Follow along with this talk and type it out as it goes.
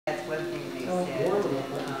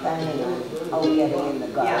planning on getting in the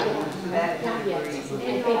garden. Yeah,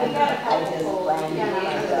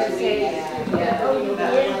 that is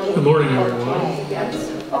Good morning, everyone.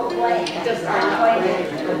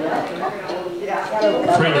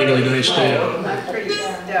 Friendly, nice day out. I'm pretty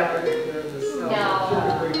stubborn.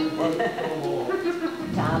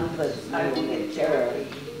 Tom puts me in charity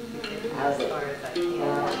out at,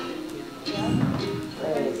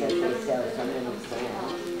 where is it, they sell some in the sand.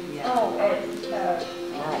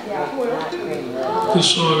 Not Greenwood. This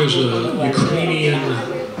song is a Ukrainian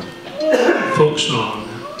folk song,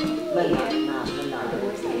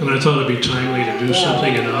 and I thought it'd be timely to do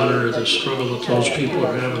something in honor of the struggle that those people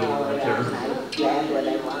are having over there.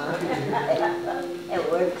 It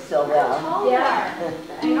works so well. Yeah.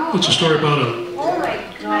 It's a story about Oh my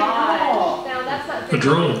gosh. Now that's not a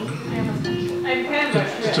drone I'm kind of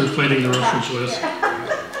that they're fighting the Russians with.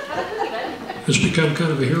 Has become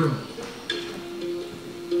kind of a hero.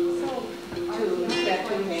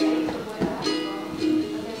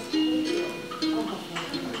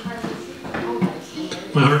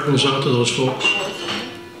 My heart goes out to those folks.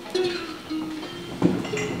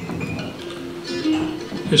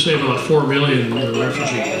 They say about 4 million are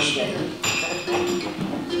refugees.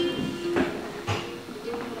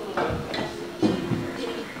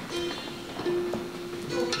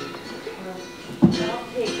 I'll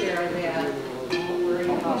take care of that. Don't worry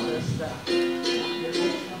about this stuff.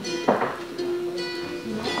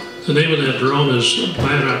 The name of that drone is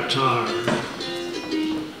Bayraktar.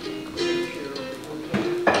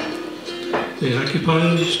 The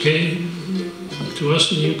occupiers came to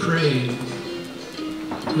us in Ukraine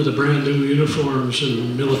with the brand new uniforms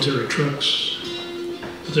and military trucks.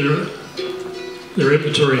 But their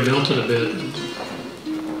inventory melted a bit.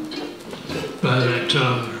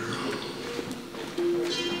 Bayraktar.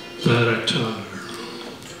 Bayraktar.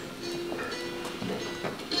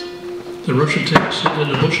 The Russian tanks hid in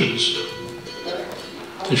the bushes.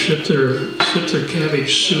 They sipped their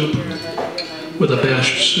cabbage soup with a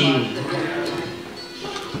bashed soup.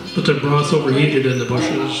 But their broth overheated in the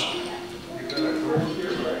bushes.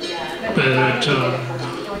 Bayraktar.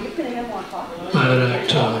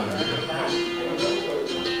 Bayraktar.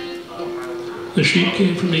 The sheep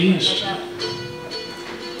came from the east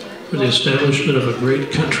for the establishment of a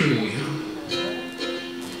great country.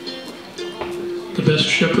 The best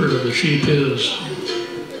shepherd of the sheep is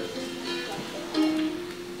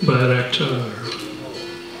Bayraktar.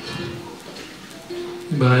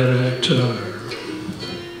 Bayraktar.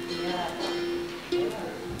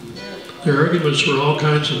 Their arguments were all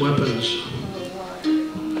kinds of weapons,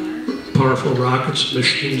 powerful rockets and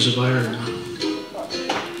machines of iron.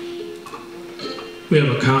 We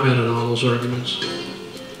have a comment on all those arguments.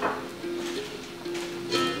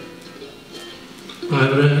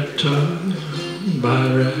 Bayraktar,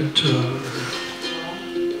 Bayraktar.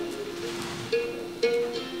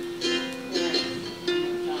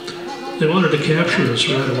 They wanted to capture us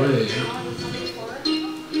right away.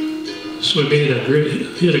 So we made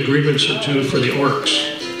hit agreements or two for the orcs.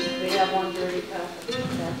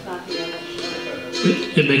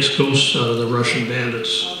 It makes ghosts out of the Russian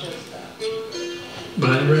bandits.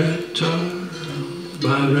 Bayraktar,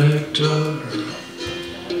 Bayraktar.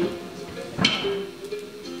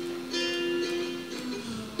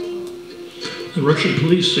 The Russian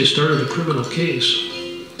police, they started a criminal case.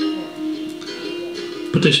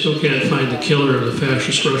 But they still can't find the killer of the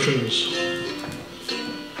fascist Russians.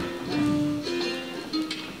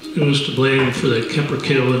 Who was to blame for the Kemper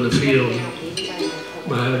kill in the field?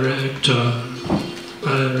 Bayraktar,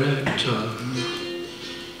 Bayraktar.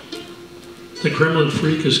 The Kremlin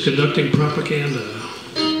freak is conducting propaganda.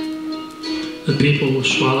 The people will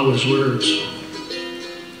swallow his words.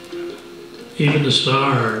 Even the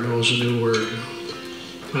Tsar knows a new word.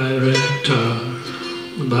 Bayraktar,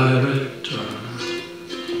 Bayraktar.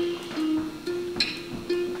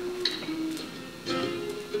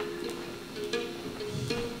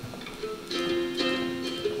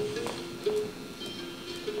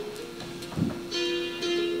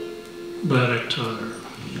 Bayraktar.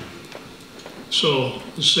 So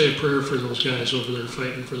let's say a prayer for those guys over there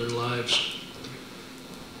fighting for their lives.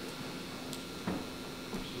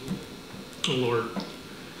 Oh Lord,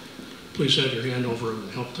 please have your hand over them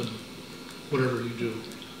and help them. Whatever you do,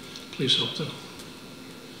 please help them.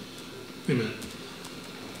 Amen.